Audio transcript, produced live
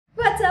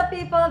What's up,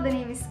 people? The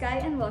name is Sky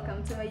and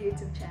welcome to my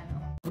YouTube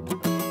channel.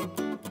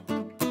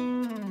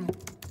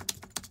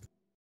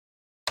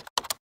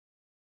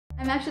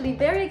 I'm actually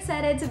very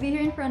excited to be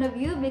here in front of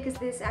you because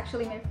this is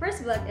actually my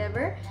first vlog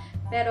ever.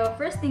 Pero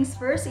first things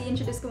first,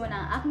 i-introduce ko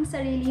muna ang aking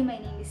sarili. My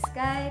name is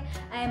Sky.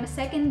 I am a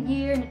second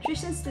year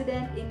nutrition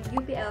student in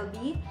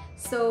UPLB.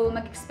 So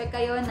mag-expect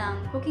kayo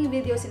ng cooking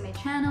videos in my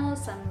channel,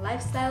 some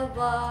lifestyle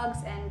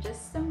vlogs, and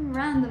just some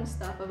random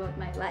stuff about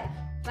my life.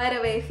 By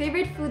the way,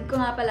 favorite food ko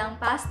nga palang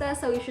pasta,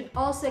 so you should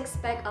also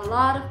expect a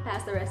lot of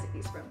pasta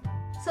recipes from me.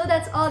 So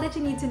that's all that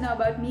you need to know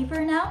about me for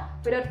now.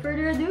 Without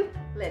further ado,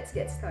 let's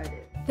get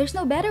started. There's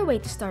no better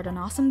way to start an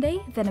awesome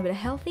day than with a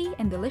healthy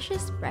and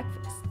delicious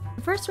breakfast.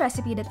 The first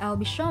recipe that I'll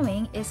be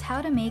showing is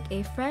how to make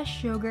a fresh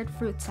yogurt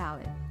fruit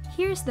salad.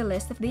 Here's the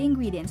list of the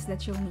ingredients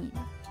that you'll need.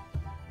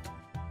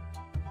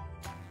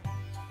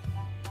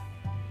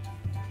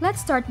 Let's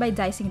start by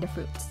dicing the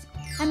fruits.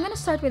 I'm gonna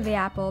start with the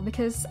apple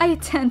because I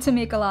tend to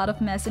make a lot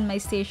of mess in my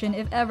station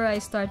if ever I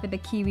start with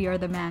the kiwi or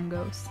the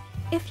mangoes.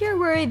 If you're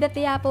worried that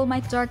the apple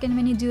might darken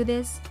when you do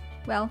this,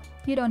 well,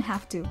 you don't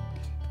have to,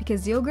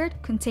 because yogurt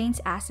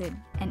contains acid,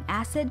 and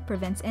acid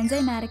prevents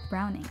enzymatic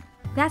browning.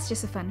 That's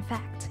just a fun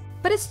fact.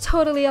 But it's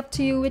totally up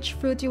to you which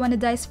fruit you want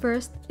to dice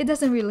first. It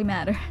doesn't really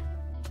matter.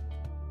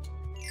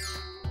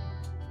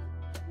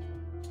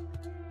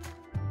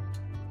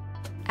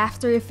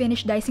 After you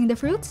finish dicing the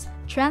fruits,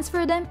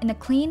 transfer them in a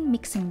clean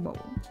mixing bowl.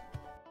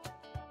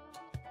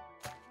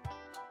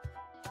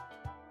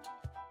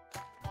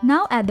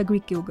 Now add the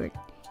Greek yogurt.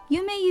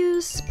 You may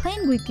use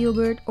plain Greek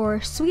yogurt or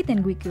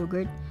sweetened Greek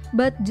yogurt,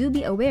 but do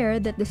be aware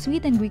that the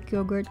sweetened Greek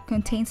yogurt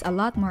contains a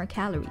lot more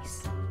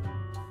calories.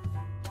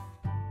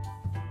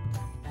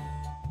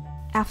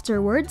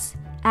 Afterwards,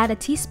 add a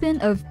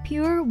teaspoon of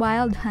pure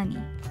wild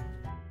honey.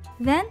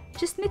 Then,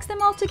 just mix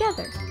them all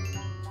together.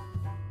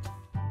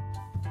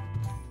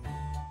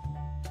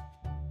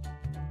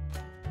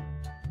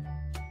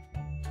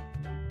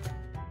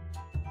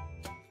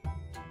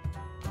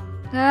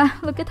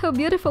 Look at how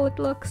beautiful it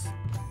looks.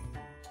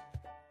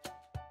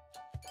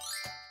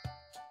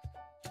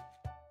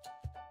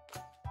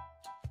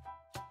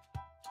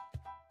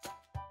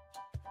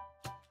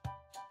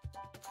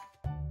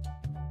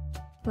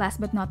 Last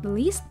but not the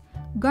least,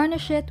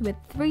 garnish it with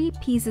 3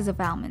 pieces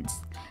of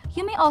almonds.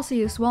 You may also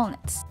use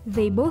walnuts.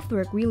 They both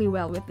work really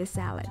well with this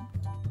salad.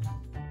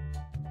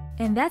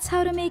 And that's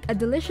how to make a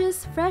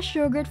delicious fresh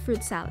yogurt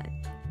fruit salad.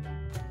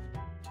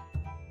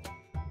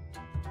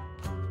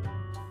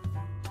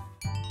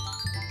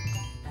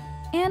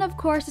 And of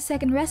course, the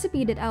second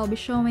recipe that I'll be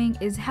showing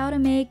is how to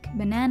make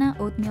banana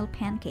oatmeal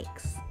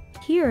pancakes.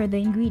 Here are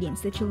the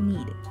ingredients that you'll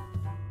need.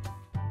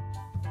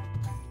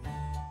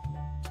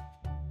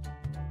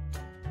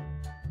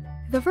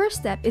 The first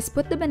step is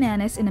put the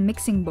bananas in a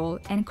mixing bowl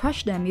and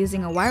crush them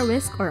using a wire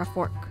whisk or a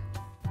fork.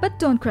 But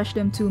don't crush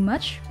them too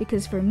much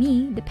because for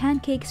me, the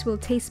pancakes will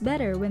taste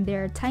better when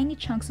there are tiny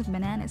chunks of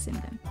bananas in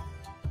them.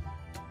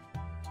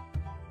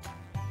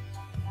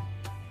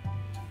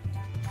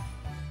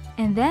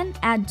 And then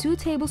add 2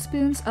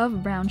 tablespoons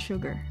of brown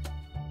sugar.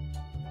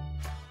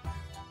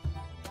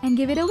 And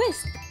give it a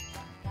whisk.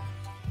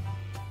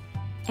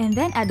 And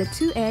then add the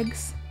 2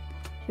 eggs,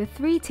 the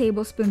 3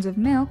 tablespoons of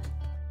milk,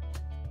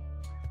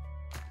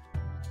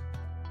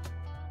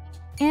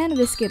 and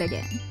whisk it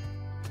again.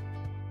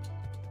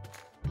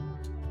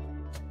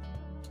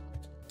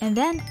 And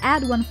then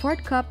add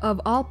 1/4 cup of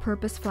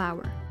all-purpose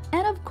flour.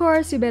 And of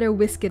course, you better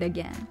whisk it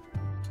again.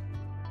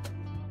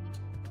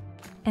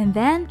 And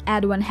then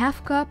add 1/2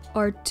 cup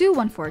or 2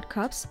 1/4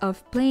 cups of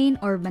plain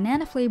or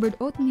banana-flavored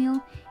oatmeal,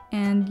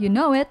 and you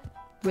know it,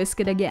 whisk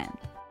it again.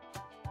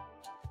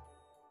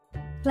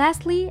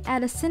 Lastly,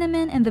 add a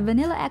cinnamon and the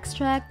vanilla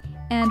extract,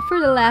 and for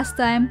the last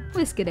time,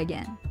 whisk it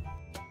again.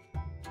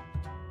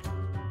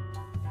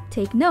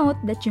 Take note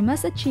that you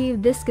must achieve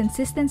this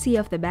consistency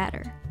of the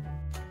batter.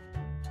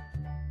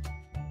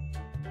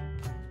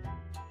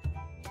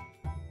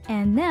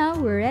 And now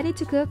we're ready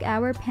to cook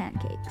our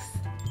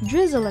pancakes.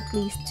 Drizzle at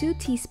least 2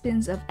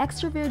 teaspoons of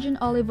extra virgin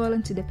olive oil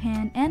into the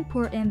pan and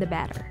pour in the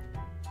batter.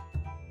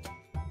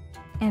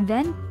 And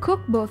then cook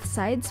both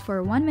sides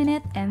for 1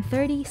 minute and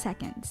 30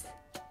 seconds.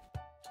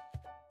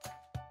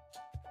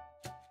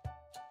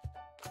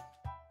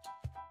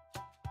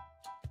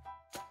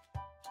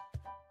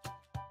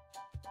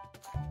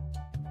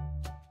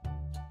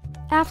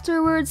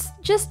 Afterwards,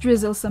 just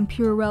drizzle some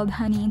pure wild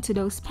honey into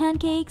those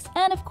pancakes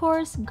and of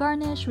course,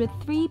 garnish with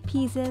 3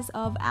 pieces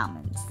of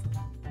almonds.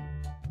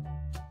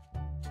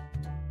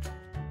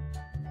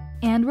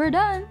 And we're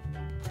done!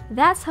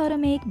 That's how to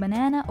make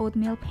banana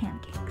oatmeal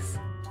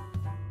pancakes.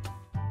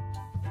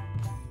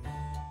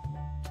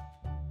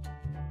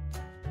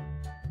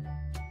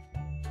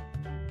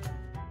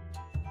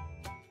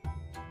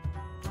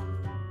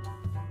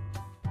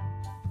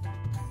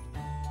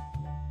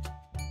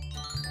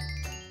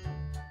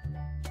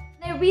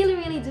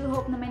 really do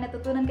hope na may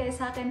natutunan kayo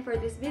sa akin for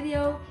this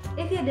video.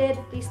 If you did,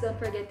 please don't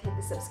forget to hit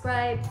the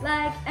subscribe,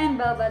 like, and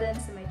bell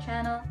buttons to my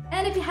channel.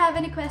 And if you have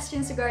any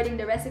questions regarding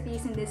the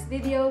recipes in this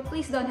video,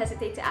 please don't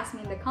hesitate to ask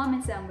me in the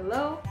comments down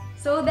below.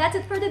 So that's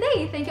it for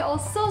today. Thank you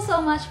all so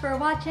much for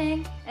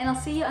watching, and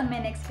I'll see you on my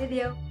next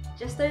video.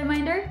 Just a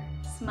reminder,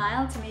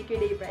 smile to make your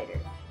day brighter.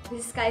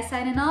 This is Sky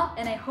signing off,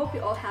 and I hope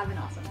you all have an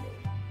awesome day.